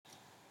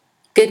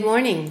Good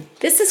morning.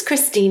 This is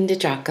Christine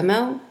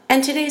DiGiacomo,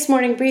 and today's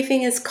morning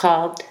briefing is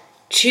called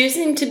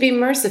Choosing to be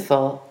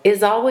Merciful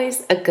is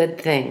Always a Good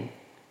Thing.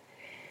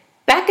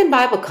 Back in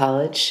Bible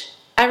college,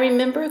 I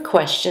remember a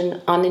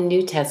question on a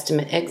New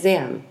Testament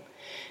exam.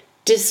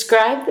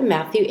 Describe the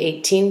Matthew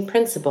 18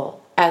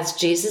 principle as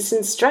Jesus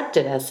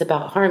instructed us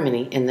about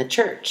harmony in the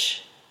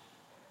church.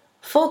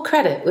 Full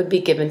credit would be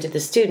given to the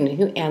student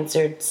who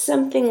answered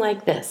something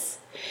like this: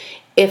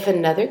 if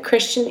another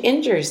Christian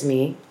injures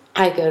me,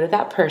 I go to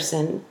that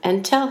person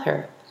and tell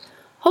her.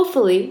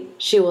 Hopefully,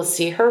 she will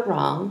see her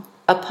wrong,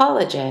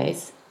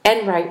 apologize,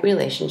 and right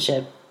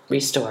relationship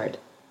restored.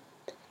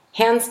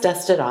 Hands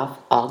dusted off,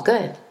 all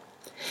good.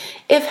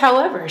 If,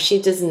 however,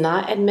 she does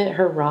not admit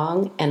her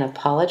wrong and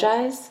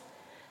apologize,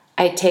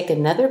 I take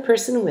another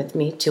person with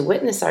me to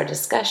witness our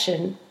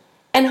discussion,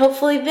 and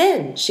hopefully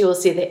then she will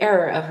see the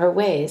error of her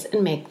ways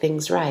and make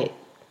things right.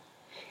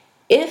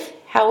 If,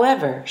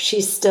 however, she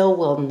still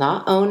will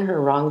not own her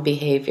wrong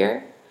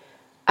behavior,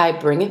 I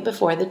bring it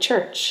before the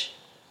church,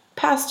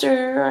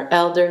 pastor or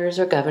elders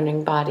or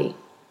governing body.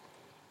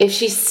 If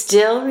she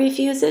still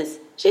refuses,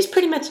 she's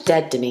pretty much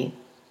dead to me.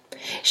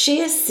 She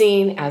is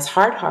seen as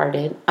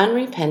hard-hearted,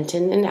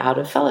 unrepentant, and out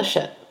of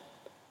fellowship.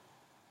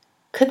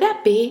 Could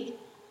that be?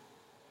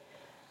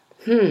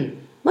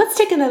 Let's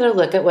take another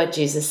look at what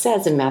Jesus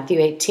says in Matthew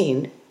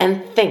 18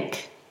 and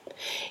think.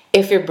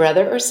 If your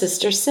brother or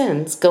sister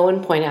sins, go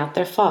and point out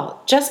their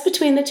fault, just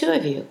between the two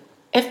of you.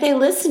 If they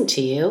listen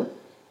to you,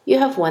 you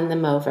have won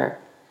them over.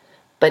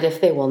 But if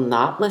they will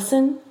not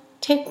listen,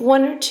 take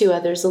one or two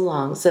others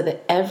along so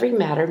that every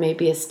matter may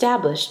be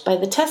established by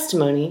the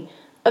testimony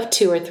of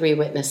 2 or 3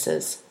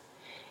 witnesses.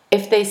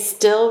 If they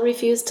still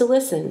refuse to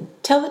listen,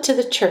 tell it to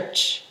the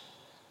church.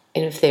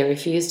 And if they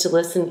refuse to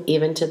listen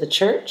even to the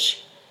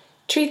church,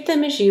 treat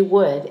them as you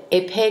would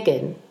a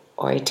pagan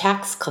or a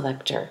tax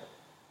collector.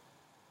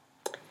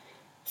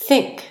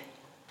 Think.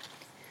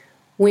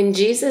 When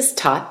Jesus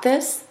taught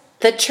this,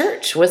 the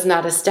church was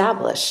not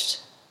established.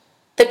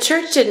 The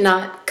church did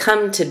not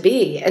come to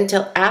be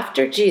until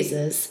after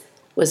Jesus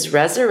was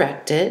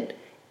resurrected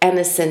and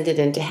ascended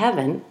into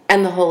heaven,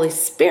 and the Holy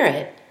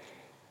Spirit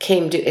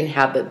came to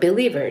inhabit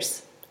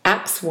believers.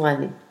 Acts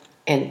 1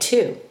 and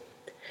 2.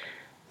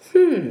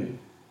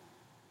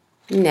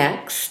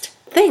 Next,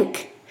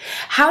 think.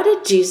 How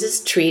did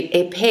Jesus treat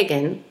a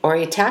pagan or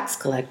a tax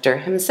collector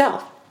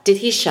himself? Did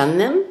he shun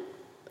them?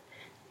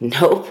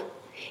 Nope.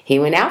 He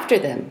went after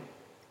them.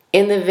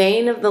 In the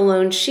vein of the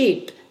lone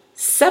sheep,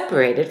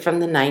 separated from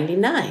the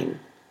 99.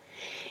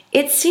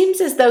 It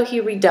seems as though he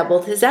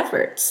redoubled his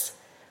efforts.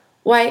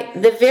 Why,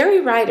 the very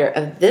writer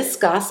of this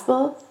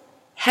gospel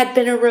had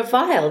been a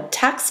reviled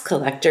tax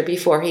collector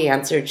before he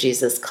answered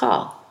Jesus'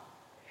 call.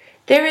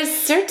 There is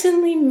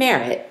certainly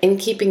merit in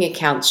keeping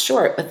accounts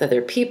short with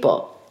other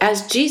people,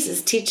 as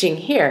Jesus' teaching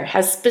here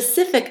has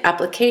specific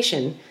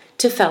application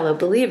to fellow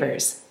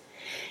believers.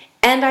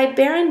 And I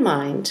bear in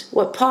mind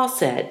what Paul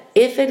said: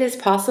 if it is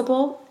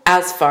possible,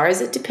 as far as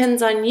it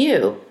depends on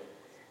you,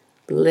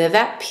 live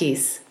at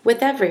peace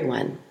with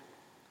everyone.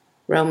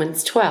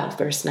 Romans 12,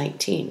 verse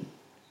 19.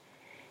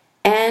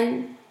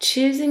 And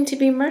choosing to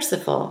be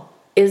merciful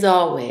is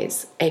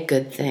always a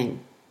good thing.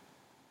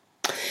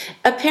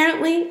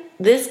 Apparently,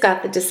 this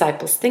got the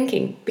disciples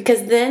thinking,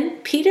 because then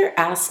Peter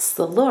asks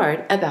the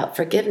Lord about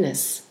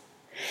forgiveness.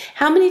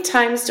 How many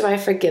times do I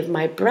forgive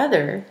my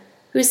brother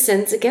who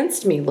sins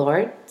against me,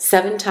 Lord?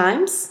 7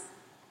 times?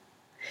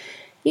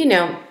 You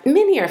know,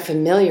 many are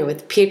familiar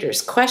with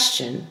Peter's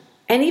question,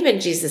 and even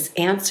Jesus'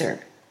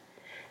 answer.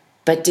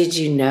 But did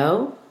you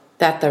know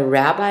that the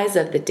rabbis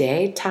of the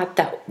day taught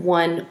that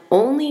one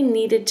only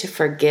needed to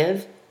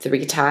forgive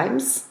 3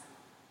 times?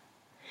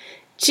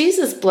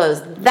 Jesus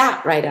blows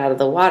that right out of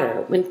the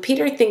water when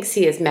Peter thinks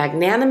he is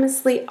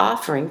magnanimously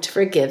offering to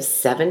forgive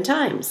 7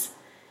 times.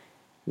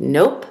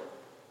 Nope,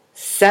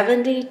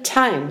 70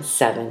 times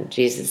 7,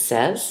 Jesus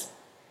says.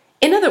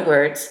 In other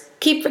words,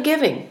 keep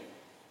forgiving.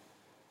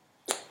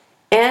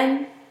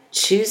 And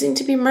choosing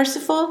to be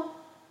merciful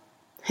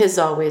is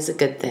always a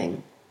good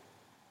thing.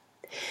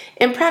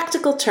 In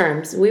practical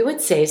terms, we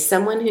would say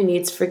someone who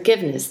needs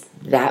forgiveness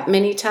that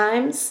many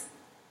times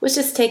was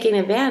just taking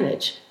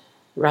advantage,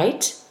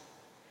 right?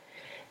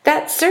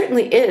 That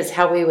certainly is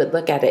how we would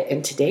look at it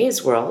in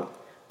today's world.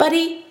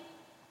 Buddy,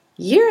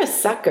 you're a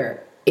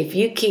sucker if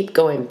you keep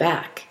going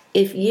back,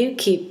 if you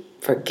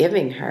keep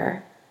forgiving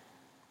her.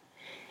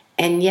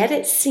 And yet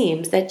it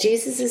seems that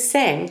Jesus is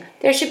saying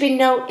there should be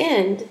no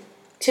end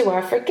to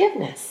our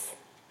forgiveness.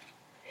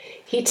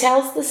 He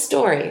tells the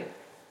story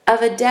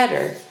of a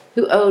debtor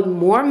who owed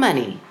more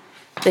money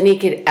than he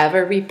could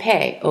ever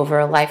repay over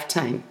a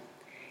lifetime.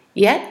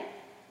 Yet,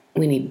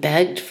 when he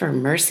begged for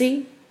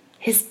mercy,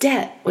 his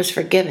debt was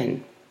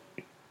forgiven.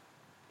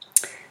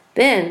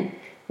 Then,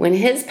 when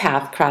his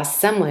path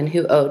crossed someone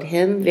who owed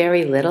him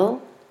very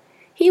little,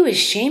 he was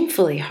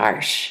shamefully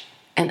harsh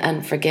and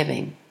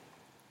unforgiving.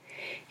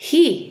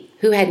 He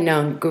who had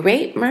known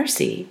great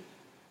mercy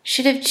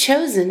should have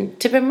chosen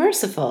to be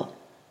merciful.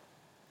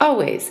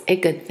 Always a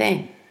good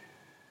thing.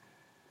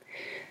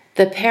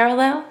 The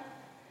parallel?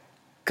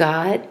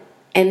 God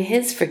and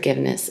His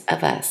forgiveness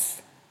of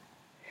us.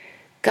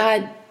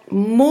 God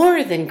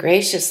more than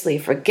graciously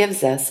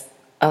forgives us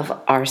of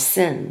our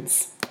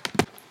sins.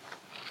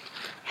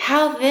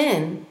 How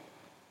then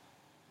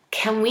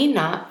can we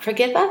not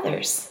forgive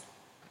others?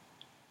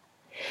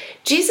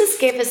 Jesus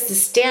gave us the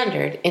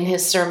standard in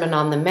His Sermon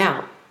on the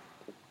Mount,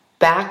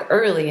 back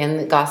early in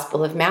the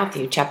Gospel of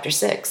Matthew, chapter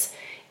 6.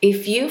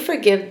 If you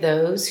forgive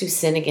those who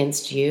sin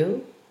against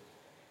you,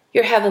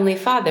 your heavenly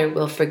Father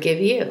will forgive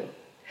you.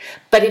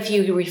 But if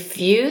you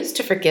refuse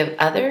to forgive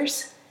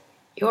others,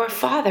 your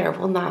Father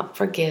will not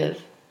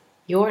forgive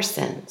your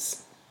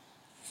sins.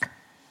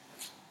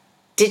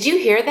 Did you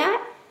hear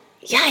that?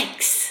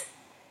 Yikes!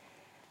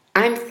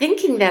 I'm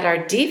thinking that our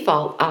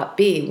default ought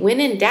be, when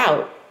in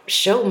doubt,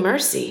 show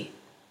mercy.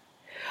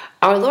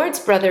 Our Lord's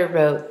brother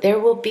wrote, "There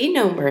will be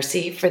no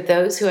mercy for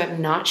those who have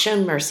not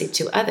shown mercy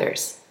to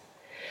others.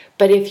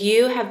 But if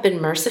you have been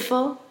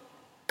merciful,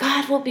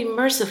 God will be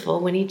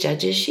merciful when He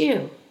judges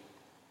you."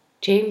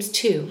 James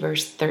 2,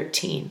 verse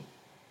 13.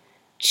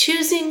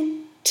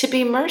 Choosing to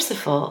be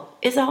merciful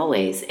is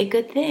always a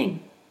good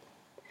thing.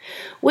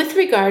 With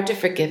regard to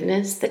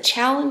forgiveness, the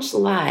challenge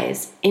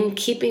lies in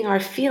keeping our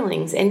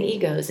feelings and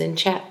egos in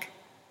check.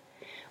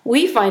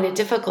 We find it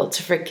difficult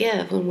to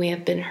forgive when we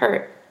have been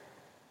hurt.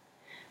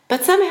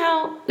 But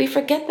somehow we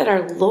forget that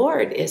our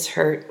Lord is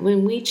hurt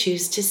when we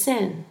choose to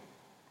sin.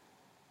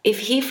 If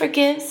He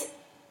forgives,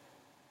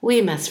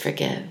 we must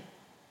forgive.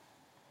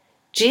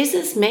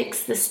 Jesus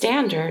makes the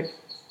standard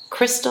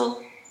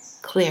crystal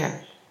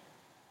clear.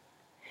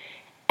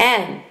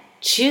 And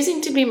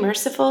choosing to be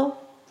merciful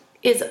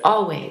is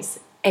always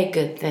a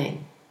good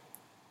thing.